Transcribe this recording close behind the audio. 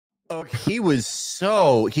Oh, he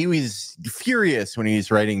was furious when he was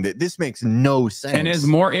writing that. This makes no sense. And as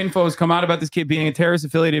more info has come out about this kid being a terrorist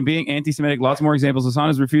affiliate and being anti-Semitic, lots more examples. Hasan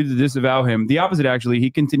has refused to disavow him. The opposite, actually. He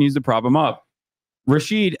continues to prop him up.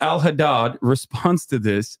 Rashid al-Haddad responds to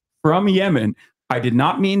this from Yemen. I did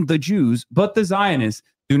not mean the Jews, but the Zionists.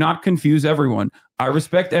 Do not confuse everyone. I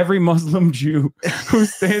respect every Muslim Jew who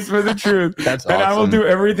stands for the truth. That's and awesome. I will do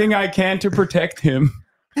everything I can to protect him.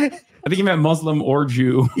 I think he meant Muslim or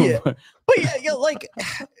Jew. Yeah. But yeah, like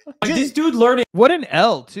this dude learning. What an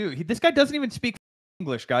L, too. This guy doesn't even speak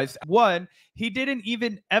English, guys. One, he didn't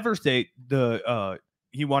even ever say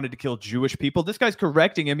he wanted to kill Jewish people. This guy's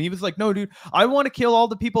correcting him. He was like, no, dude, I want to kill all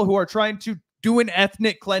the people who are trying to do an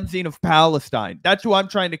ethnic cleansing of Palestine. That's who I'm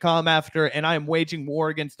trying to come after, and I am waging war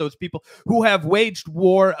against those people who have waged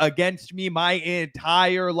war against me my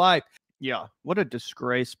entire life. Yeah, what a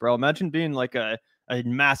disgrace, bro. Imagine being like a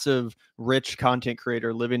massive, rich content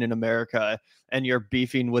creator living in America, and you're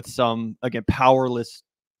beefing with some, again, powerless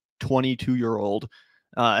 22-year-old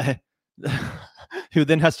who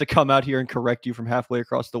then has to come out here and correct you from halfway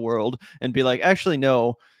across the world and be like, actually,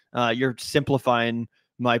 no, you're simplifying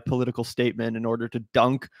my political statement in order to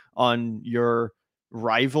dunk on your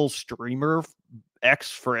rival streamer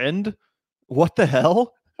ex-friend. What the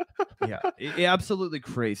hell? Yeah, absolutely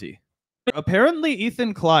crazy. Apparently,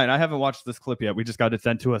 Ethan Klein, I haven't watched this clip yet. We just got it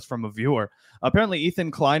sent to us from a viewer. Apparently,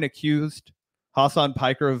 Ethan Klein accused Hasan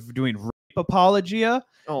Piker of doing rape apologia,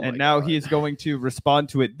 and now he is going to respond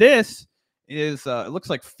to it. This is, it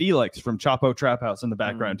looks like Felix from Chapo Trap House in the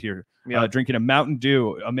background here, drinking a Mountain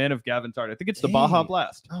Dew, a man of Gavin's art. I think it's the Baja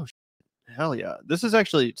Blast. Oh, hell yeah. This is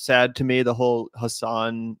actually sad to me, the whole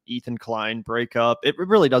Hasan, Ethan Klein breakup. It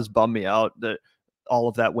really does bum me out that all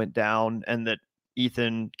of that went down and that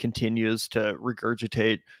Ethan continues to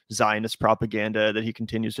regurgitate Zionist propaganda, that he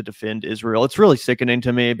continues to defend Israel. It's really sickening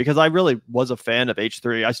to me because I really was a fan of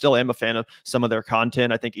H3. I still am a fan of some of their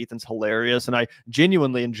content. I think Ethan's hilarious, and I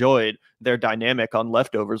genuinely enjoyed their dynamic on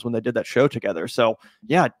Leftovers when they did that show together. So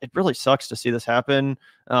yeah, it really sucks to see this happen.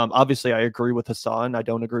 Obviously, I agree with Hasan. I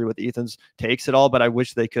don't agree with Ethan's takes at all, but I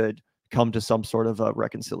wish they could come to some sort of a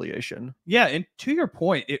reconciliation. Yeah, and to your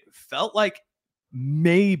point, it felt like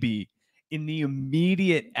maybe in the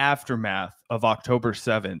immediate aftermath of October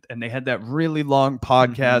 7th, and they had that really long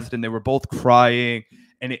podcast and they were both crying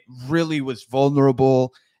and it really was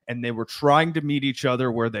vulnerable and they were trying to meet each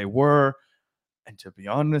other where they were. And to be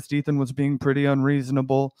honest, Ethan was being pretty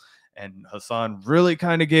unreasonable and Hasan really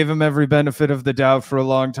kind of gave him every benefit of the doubt for a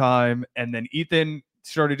long time. And then Ethan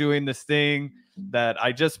started doing this thing that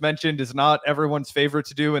I just mentioned is not everyone's favorite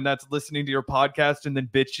to do, and that's listening to your podcast and then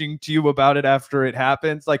bitching to you about it after it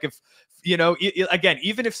happens. Like, if you know, again,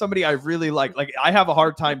 even if somebody I really like I have a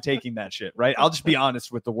hard time taking that shit, right? I'll just be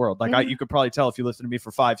honest with the world. Like, you could probably tell if you listen to me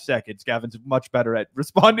for 5 seconds, Gavin's much better at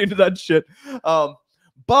responding to that shit.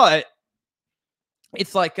 But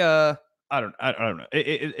it's like, I don't know.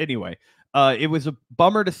 Anyway, it was a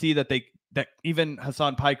bummer to see that that even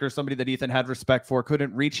Hasan Piker, somebody that Ethan had respect for,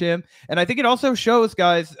 couldn't reach him. And I think it also shows,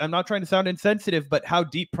 guys, I'm not trying to sound insensitive, but how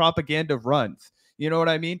deep propaganda runs. You know what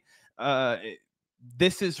I mean?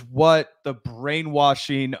 This is what the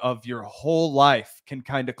brainwashing of your whole life can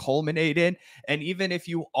kind of culminate in. And even if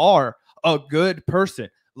you are a good person,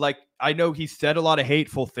 like, I know he said a lot of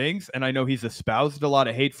hateful things and I know he's espoused a lot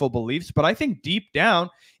of hateful beliefs, but I think deep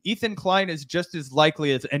down, Ethan Klein is just as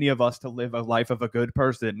likely as any of us to live a life of a good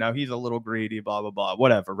person. Now, he's a little greedy, blah, blah, blah,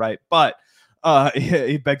 whatever, right? But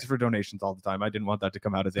he begs for donations all the time. I didn't want that to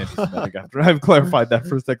come out as anti-Semitic after I've clarified that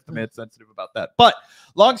for a second. The man's sensitive about that. But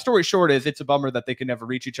long story short is it's a bummer that they can never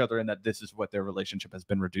reach each other and that this is what their relationship has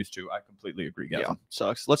been reduced to. I completely agree, Gavin. Yeah,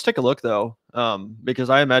 sucks. Let's take a look, though,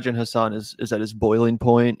 because I imagine Hasan is at his boiling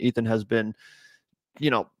point. Ethan has been,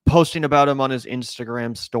 posting about him on his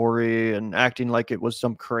Instagram story and acting like it was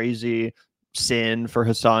some crazy sin for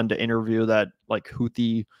Hasan to interview that, like,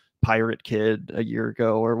 Houthi pirate kid a year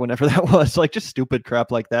ago or whenever that was, like, just stupid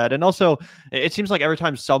crap like that. And also, it seems like every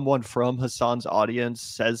time someone from Hasan's audience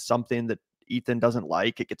says something that Ethan doesn't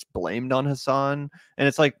like, it gets blamed on Hasan. And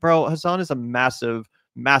it's like, bro, Hasan is a massive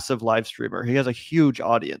live streamer. He has a huge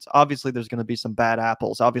audience. Obviously, there's going to be some bad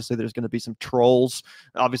apples. Obviously, there's going to be some trolls.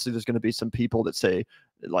 Obviously, there's going to be some people that say,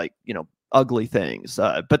 like, ugly things,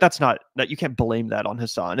 but that's not that you can't blame that on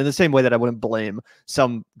Hasan in the same way that I wouldn't blame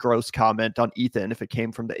some gross comment on Ethan if it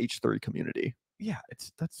came from the H3 community. Yeah,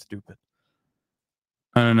 that's stupid.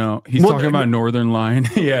 I don't know. He's talking about Northern Lion.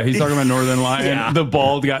 Yeah, he's talking about Northern Lion, yeah. The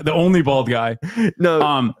bald guy, the only bald guy.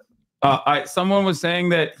 No, someone was saying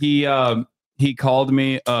that he called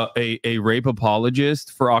me a rape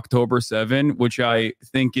apologist for October 7, which I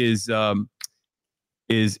think is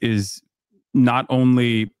is not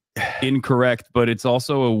only incorrect, but it's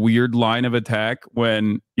also a weird line of attack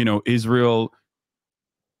when, you know, Israel.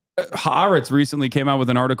 Haaretz recently came out with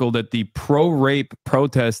an article that the pro-rape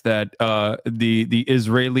protest that the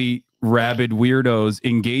Israeli rabid weirdos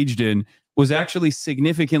engaged in was actually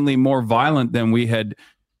significantly more violent than we had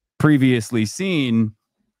previously seen,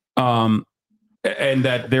 and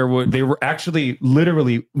that they were actually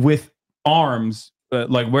literally with arms,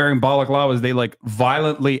 like wearing balaclavas. They like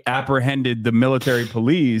violently apprehended the military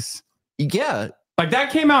police. Yeah, like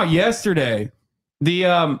that came out yesterday.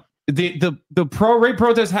 The pro-rape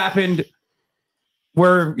protest happened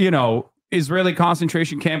where, you know, Israeli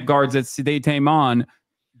concentration camp guards at Sidi Taiman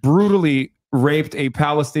brutally raped a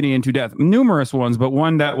Palestinian to death. Numerous ones, but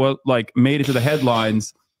one that was like made it to the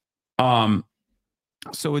headlines.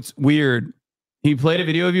 So it's weird. He played a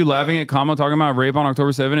video of you laughing at Kama talking about rape on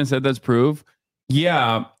October 7th and said that's proof.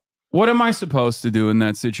 Yeah. What am I supposed to do in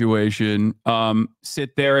that situation?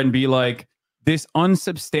 Sit there and be like, this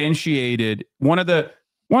unsubstantiated, one of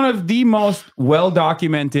the most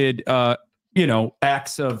well-documented, you know,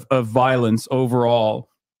 acts of violence overall,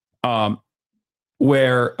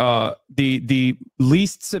 where the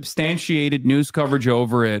least substantiated news coverage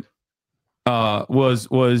over it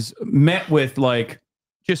was met with like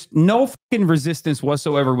just no fucking resistance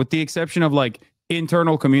whatsoever, with the exception of like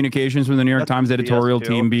internal communications from the New York Times editorial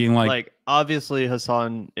team being like obviously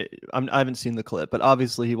Hasan, I haven't seen the clip, but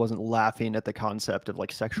obviously he wasn't laughing at the concept of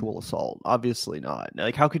like sexual assault. Obviously not.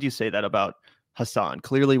 Like, how could you say that about Hasan?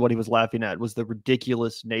 Clearly what he was laughing at was the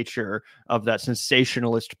ridiculous nature of that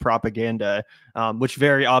sensationalist propaganda, which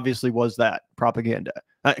very obviously was that propaganda.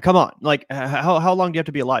 Come on, like how long do you have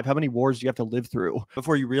to be alive? How many wars do you have to live through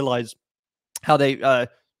before you realize how they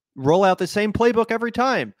roll out the same playbook every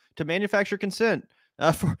time to manufacture consent?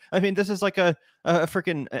 I mean, this is like a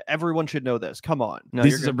freaking everyone should know this. Come on. No,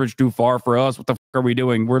 this is a bridge too far for us. What the fuck are we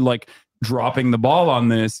doing? We're like dropping the ball on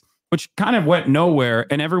this, which kind of went nowhere.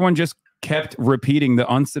 And everyone just kept repeating the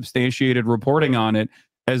unsubstantiated reporting on it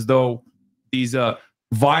as though these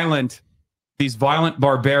violent,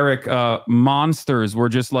 barbaric monsters were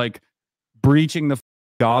just like breaching the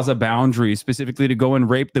Gaza boundary specifically to go and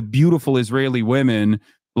rape the beautiful Israeli women.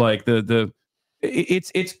 Like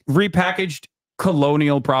it's repackaged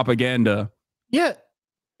colonial propaganda. Yeah,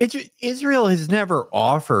 Israel has never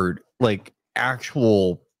offered like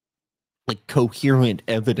actual, like coherent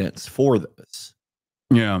evidence for this.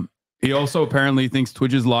 Yeah, he also apparently thinks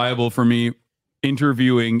Twitch is liable for me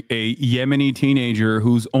interviewing a Yemeni teenager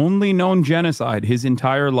who's only known genocide his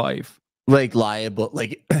entire life. Like liable,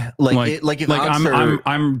 like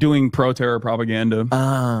I'm doing pro-terror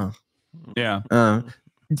propaganda. Yeah.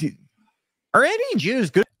 Are any Jews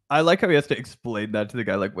good? I like how he has to explain that to the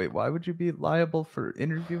guy. Like, wait, why would you be liable for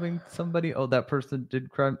interviewing somebody? Oh, that person did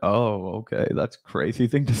crime. Oh, okay. That's a crazy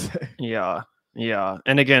thing to say. Yeah. Yeah.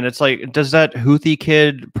 And again, it's like, does that Houthi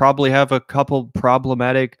kid probably have a couple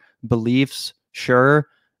problematic beliefs? Sure.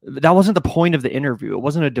 That wasn't the point of the interview. It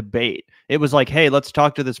wasn't a debate. It was like, hey, let's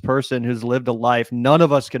talk to this person who's lived a life none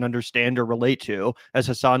of us can understand or relate to. As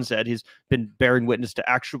Hasan said, he's been bearing witness to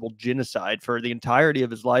actual genocide for the entirety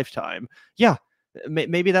of his lifetime. Yeah,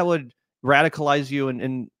 maybe that would radicalize you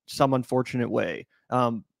in some unfortunate way.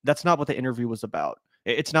 That's not what the interview was about.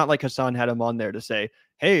 It's not like Hasan had him on there to say,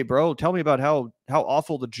 hey, bro, tell me about how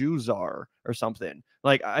awful the Jews are or something.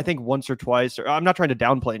 Like, I think once or twice, or I'm not trying to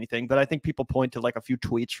downplay anything, but I think people point to like a few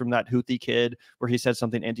tweets from that Houthi kid where he said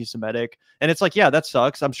something anti-Semitic. And it's like, yeah, that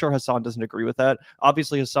sucks. I'm sure Hasan doesn't agree with that.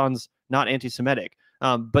 Obviously, Hasan's not anti-Semitic.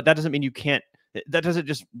 But that doesn't mean that doesn't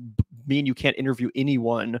just mean you can't interview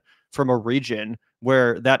anyone from a region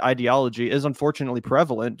where that ideology is unfortunately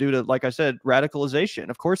prevalent due to, like I said, radicalization.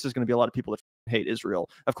 Of course, there's going to be a lot of people that hate Israel.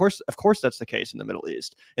 Of course, that's the case in the Middle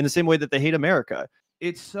East, in the same way that they hate America.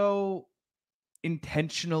 It's so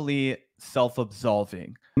intentionally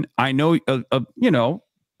self-absolving. I know,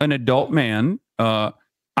 an adult man. I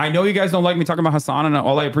know you guys don't like me talking about Hasan, and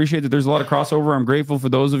all I appreciate that there's a lot of crossover. I'm grateful for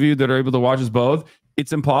those of you that are able to watch us both.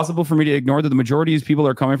 It's impossible for me to ignore that the majority of these people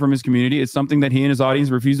are coming from his community. It's something that he and his audience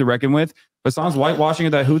refuse to reckon with. Hasan's whitewashing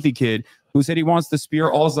of that Houthi kid who said he wants to spear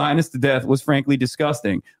all Zionists to death was frankly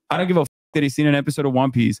disgusting. I don't give a that he's seen an episode of One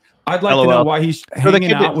Piece. I'd like to know why he's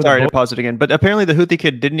hanging out with. Sorry to pause it again, but apparently the Houthi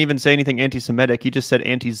kid didn't even say anything anti-Semitic. He just said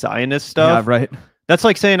anti-Zionist stuff. Yeah, right. That's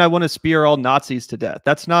like saying I want to spear all Nazis to death.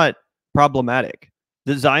 That's not problematic.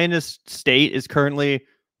 The Zionist state is currently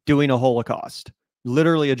doing a Holocaust,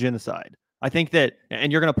 literally a genocide. I think that,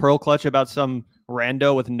 and you're going to pearl clutch about some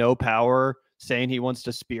rando with no power saying he wants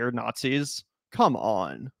to spear Nazis. Come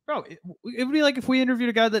on. Bro, it would be like if we interviewed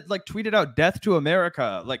a guy that like tweeted out "Death to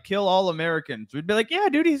America," like "Kill all Americans." We'd be like, "Yeah,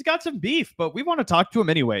 dude, he's got some beef, but we want to talk to him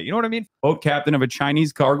anyway." You know what I mean? Boat captain of a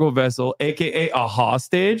Chinese cargo vessel, aka a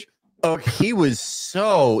hostage. Oh, he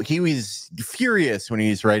was furious when he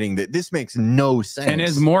was writing that. This makes no sense. And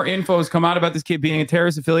as more info has come out about this kid being a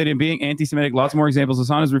terrorist affiliate and being anti-Semitic, lots more examples.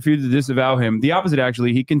 Hasan has refused to disavow him. The opposite,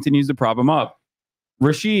 actually, he continues to prop him up.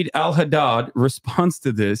 Rashid Al-Haddad responds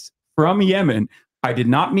to this from Yemen. I did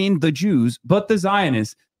not mean the Jews, but the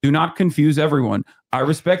Zionists. Do not confuse everyone. I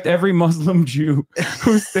respect every Muslim Jew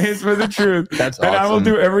who stands for the truth. That's and awesome. I will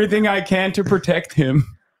do everything I can to protect him.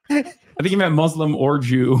 I think he meant Muslim or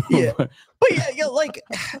Jew. Yeah. But yeah, like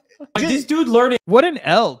this dude learning. What an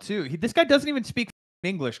L too. This guy doesn't even speak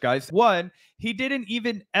English, guys. One, he didn't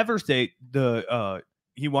even ever say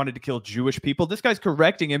he wanted to kill Jewish people. This guy's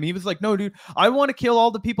correcting him. He was like, no, dude, I want to kill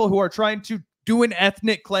all the people who are trying to do an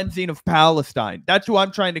ethnic cleansing of Palestine. That's who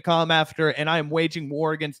I'm trying to come after, and I am waging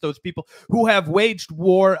war against those people who have waged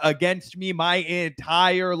war against me my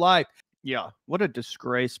entire life. Yeah, what a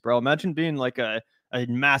disgrace, bro. Imagine being like a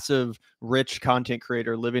massive rich content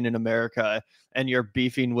creator living in America, and you're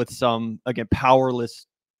beefing with some, again, powerless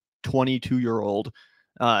 22-year-old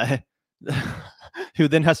who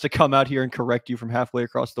then has to come out here and correct you from halfway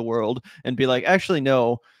across the world and be like, actually,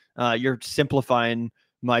 no, you're simplifying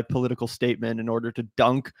my political statement in order to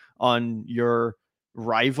dunk on your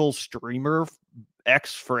rival streamer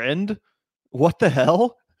ex-friend. What the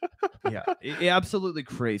hell? Yeah, absolutely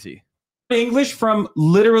crazy. English from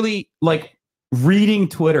literally like reading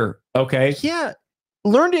Twitter. Okay. Yeah.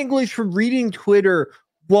 Learned English from reading Twitter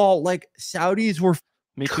while like Saudis were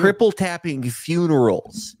triple tapping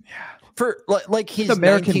funerals. Yeah. For like he's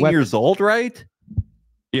American 19 years old, right?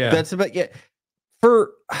 Yeah. That's about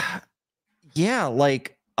for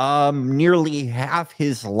like nearly half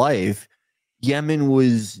his life, Yemen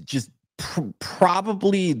was just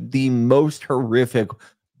probably the most horrific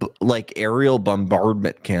like aerial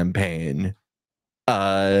bombardment campaign.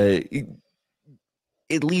 At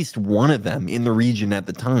least one of them in the region at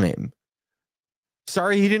the time.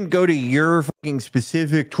 Sorry, he didn't go to your fucking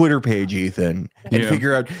specific Twitter page, Ethan, and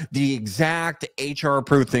figure out the exact HR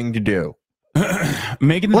pro thing to do.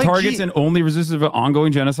 Making the targets and only resistance of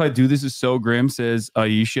ongoing genocide. Dude, this is so grim, says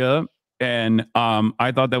Aisha. And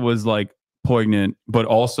I thought that was like poignant, but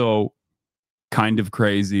also kind of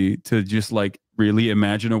crazy to just like really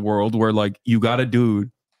imagine a world where like you got a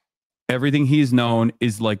dude, everything he's known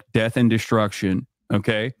is like death and destruction.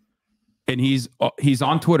 Okay. And he's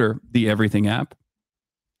on Twitter, the everything app.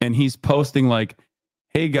 And he's posting like,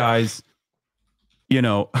 hey guys, you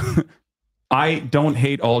know, I don't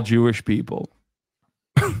hate all Jewish people.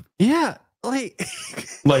 Yeah. Like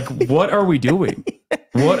what are we doing?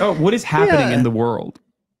 What is happening in the world?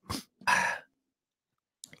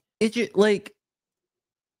 It's just like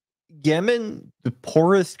Yemen, the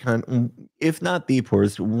poorest country, if not the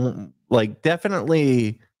poorest, like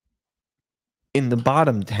definitely in the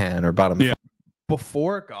bottom 10 or bottom 5.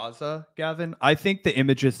 Before Gaza, Gavin, I think the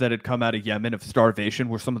images that had come out of Yemen of starvation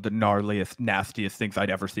were some of the gnarliest, nastiest things I'd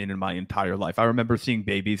ever seen in my entire life. I remember seeing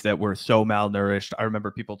babies that were so malnourished. I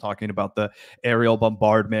remember people talking about the aerial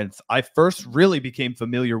bombardments. I first really became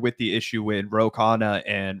familiar with the issue when Ro Khanna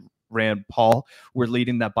and Rand Paul were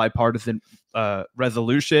leading that bipartisan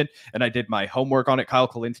resolution, and I did my homework on it. Kyle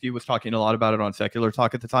Kalinske was talking a lot about it on Secular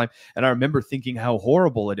Talk at the time, and I remember thinking how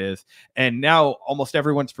horrible it is. And now almost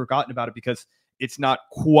everyone's forgotten about it because it's not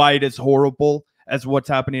quite as horrible as what's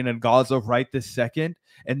happening in Gaza right this second.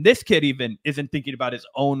 And this kid even isn't thinking about his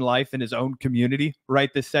own life and his own community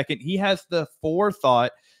right this second. He has the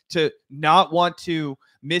forethought to not want to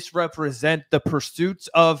misrepresent the pursuits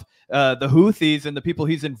of the Houthis and the people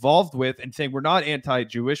he's involved with and saying we're not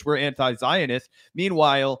anti-Jewish, we're anti-Zionist.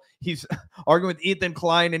 Meanwhile, he's arguing with Ethan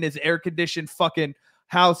Klein in his air-conditioned fucking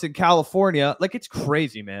house in California. Like, it's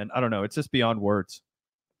crazy, man. I don't know. It's just beyond words.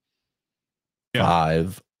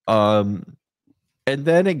 5. And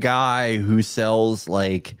then a guy who sells,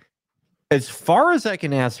 like, as far as I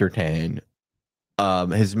can ascertain,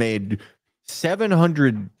 has made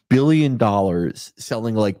 $700 billion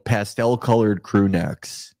selling like pastel colored crew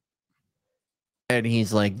necks. And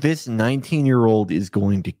he's like, this 19-year-old is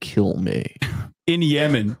going to kill me. In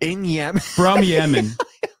Yemen. From Yemen.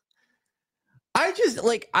 I just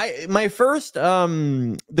like the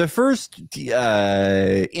first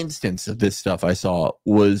instance of this stuff I saw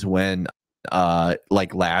was when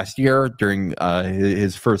like last year during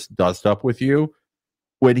his first dust up with you,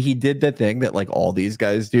 when he did the thing that like all these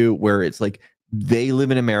guys do where it's like they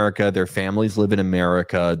live in America. Their families live in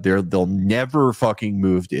America. They'll never fucking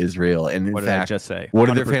move to Israel. And in What did I fact, just say? one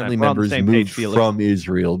of their 100%. family We're on the members same moved page, Felix. from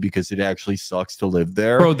Israel because it actually sucks to live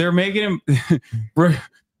there. Bro, they're making him.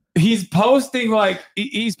 He's posting like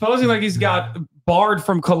he's got barred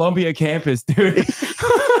from Columbia campus, dude.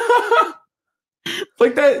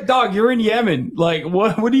 Like that, dog. You're in Yemen. Like,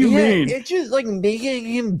 what do you mean? It's just like making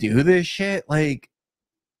him do this shit. Like,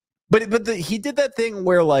 but he did that thing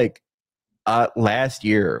where like last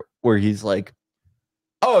year where he's like,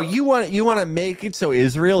 oh, you want to make it so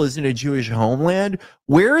Israel isn't a Jewish homeland?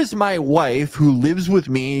 Where is my wife who lives with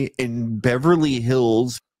me in Beverly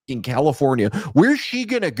Hills in California? Where's she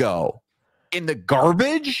gonna go? In the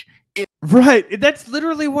garbage? Right. That's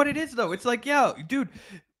literally what it is, though. It's like, yeah, dude,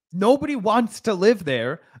 nobody wants to live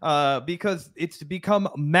there because it's become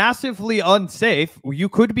massively unsafe. You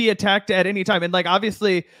could be attacked at any time. And like,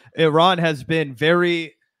 obviously, Iran has been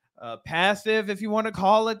very passive, if you want to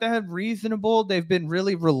call it that, reasonable. They've been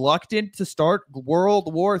really reluctant to start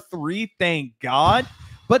World War III, thank God.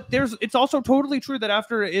 But it's also totally true that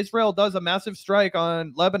after Israel does a massive strike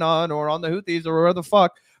on Lebanon or on the Houthis or whatever the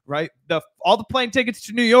fuck, right? All the plane tickets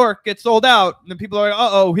to New York get sold out. And then people are like,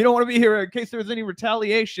 uh-oh, we don't want to be here in case there's any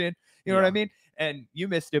retaliation. You know what I mean? And you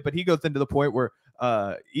missed it, but he goes into the point where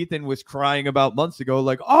Ethan was crying about months ago,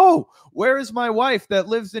 like, oh, where is my wife that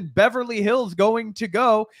lives in Beverly Hills going to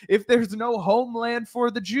go if there's no homeland for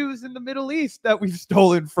the Jews in the Middle East that we've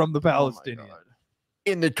stolen from the Palestinians?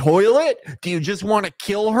 In the toilet? Do you just want to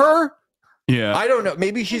kill her? Yeah. I don't know.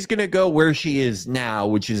 Maybe she's going to go where she is now,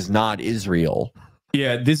 which is not Israel.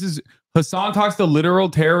 Yeah, this is Hasan talks to literal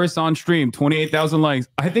terrorists on stream. 28,000 likes.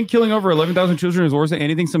 I think killing over 11,000 children is worse than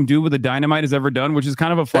anything some dude with a dynamite has ever done, which is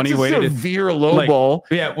kind of a funny way to severe lowball.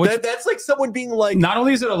 Like, yeah, that's like someone being like. Not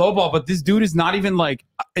only is it a lowball, but this dude is not even like.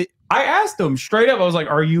 I asked him straight up. I was like,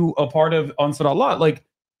 "Are you a part of Ansar Allah?" Like,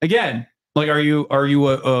 again, like, are you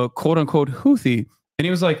a quote unquote Houthi? And he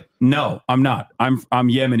was like, "No, I'm not. I'm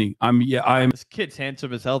Yemeni. I'm." This kid's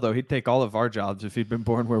handsome as hell, though. He'd take all of our jobs if he'd been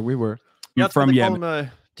born where we were. Yeah, from Yemen. Call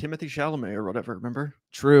him, Timothy Chalamet or whatever. Remember?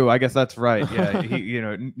 True. I guess that's right.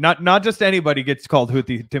 Yeah. Not just anybody gets called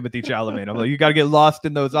Timothy Chalamet. I'm like, you got to get lost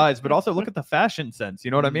in those eyes, but also look at the fashion sense.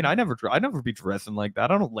 You know what I mean? I never be dressing like that.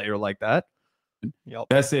 I don't layer like that. Yep.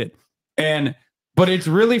 That's it. But it's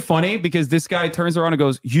really funny because this guy turns around and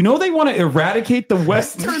goes, you know, they want to eradicate the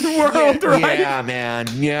Western world, right? Yeah, man.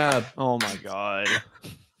 Yeah. Oh my God.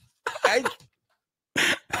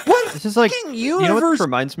 What? This is like, you know what this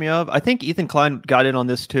reminds me of? I think Ethan Klein got in on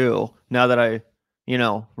this too, now that I,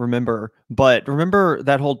 remember. But remember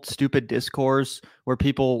that whole stupid discourse where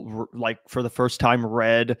people, like, for the first time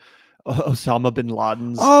read Osama bin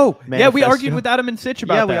Laden's manifesto? Yeah, we argued with Adam and Sitch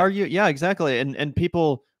about that. Yeah, we argued. Yeah, exactly. And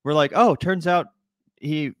people were like, oh, turns out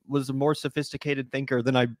he was a more sophisticated thinker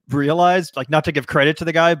than I realized. Like, not to give credit to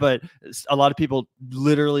the guy, but a lot of people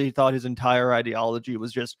literally thought his entire ideology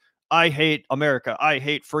was just, I hate America. I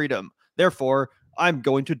hate freedom. Therefore, I'm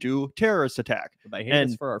going to do terrorist attack. They hate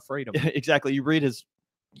us for our freedom. Exactly. You read his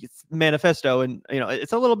manifesto, and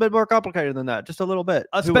it's a little bit more complicated than that. Just a little bit.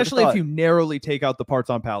 Especially if you narrowly take out the parts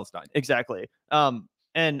on Palestine. Exactly.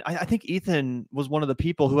 And I think Ethan was one of the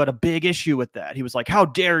people who had a big issue with that. He was like, how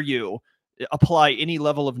dare you apply any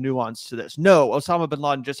level of nuance to this? No, Osama bin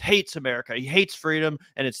Laden just hates America. He hates freedom,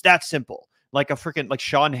 and it's that simple. Like a freaking like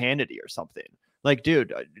Sean Hannity or something. Like,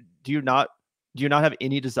 dude, do you not have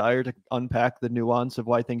any desire to unpack the nuance of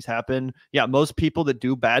why things happen? Yeah, most people that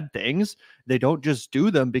do bad things, they don't just do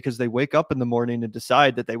them because they wake up in the morning and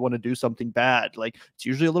decide that they want to do something bad. Like, it's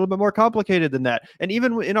usually a little bit more complicated than that. And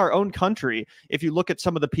even in our own country, if you look at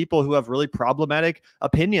some of the people who have really problematic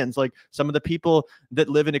opinions, like some of the people that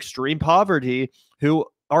live in extreme poverty who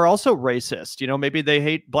are also racist. Maybe they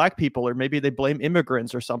hate black people, or maybe they blame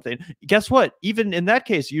immigrants or something. Guess what? Even in that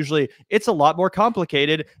case, usually it's a lot more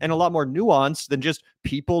complicated and a lot more nuanced than just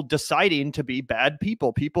people deciding to be bad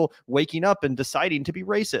people waking up and deciding to be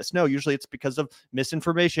racist. No, usually it's because of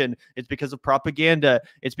misinformation. It's because of propaganda.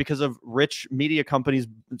 It's because of rich media companies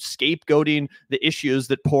scapegoating the issues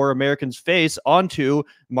that poor Americans face onto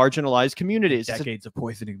marginalized communities. Decades of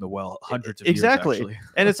poisoning the well, hundreds of years, actually.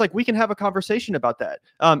 And it's like, we can have a conversation about that.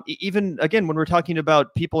 Even again, when we're talking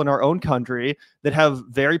about people in our own country that have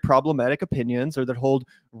very problematic opinions or that hold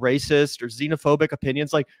racist or xenophobic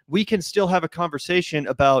opinions, like, we can still have a conversation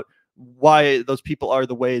about why those people are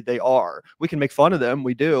the way they are. We can make fun of them,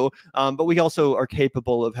 we do, but we also are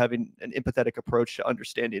capable of having an empathetic approach to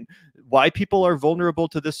understanding why people are vulnerable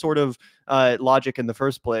to this sort of logic in the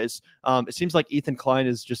first place. It seems like Ethan Klein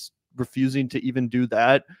is just refusing to even do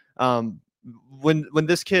that. When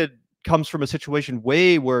this kid comes from a situation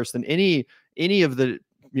way worse than any any of the,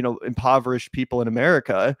 you know, impoverished people in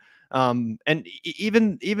America. And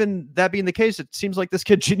even that being the case, it seems like this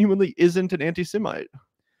kid genuinely isn't an anti-Semite.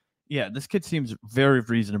 Yeah, this kid seems very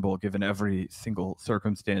reasonable given every single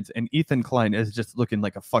circumstance. And Ethan Klein is just looking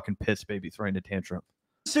like a fucking piss baby throwing a tantrum.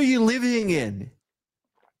 So you living in?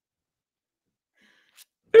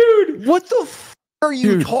 Dude, what the f are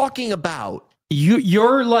you talking about?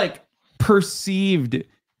 You're like perceived.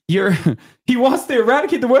 He wants to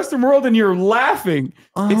eradicate the Western world and you're laughing.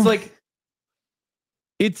 It's like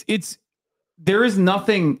it's there is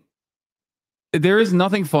nothing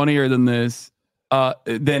funnier than this.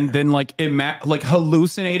 Than like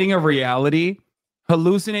hallucinating a reality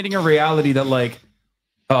that like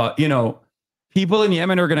you know, people in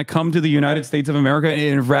Yemen are going to come to the United States of America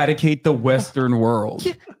and eradicate the Western world.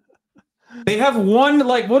 They have one,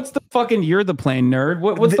 like, what's the fucking, you're the plane nerd,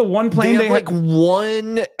 what's the one plane they have like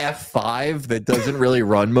one F5 that doesn't really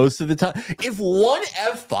run most of the time. If one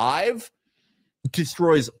F5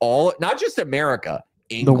 destroys all, not just America,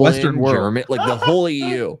 England, the Western world, Germany, like the whole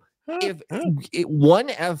EU. If one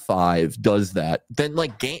F5 does that, then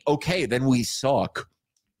like okay, then we suck.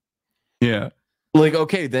 Yeah, like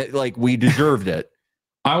okay, that like we deserved it.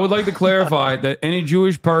 I would like to clarify that any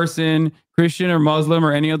Jewish person, Christian or Muslim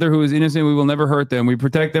or any other who is innocent, we will never hurt them. We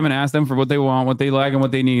protect them and ask them for what they want, what they like, and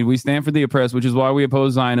what they need. We stand for the oppressed, which is why we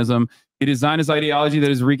oppose Zionism. It is Zionist ideology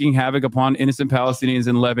that is wreaking havoc upon innocent Palestinians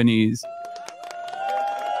and Lebanese.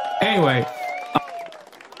 Anyway.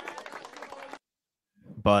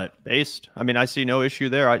 But I mean, I see no issue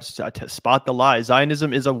there. I spot the lie.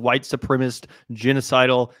 Zionism is a white supremacist,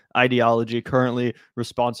 genocidal ideology currently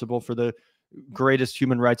responsible for the greatest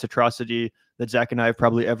human rights atrocity that Zach and I have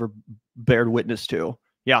probably ever bared witness to.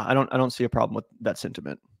 Yeah, I don't see a problem with that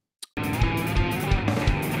sentiment.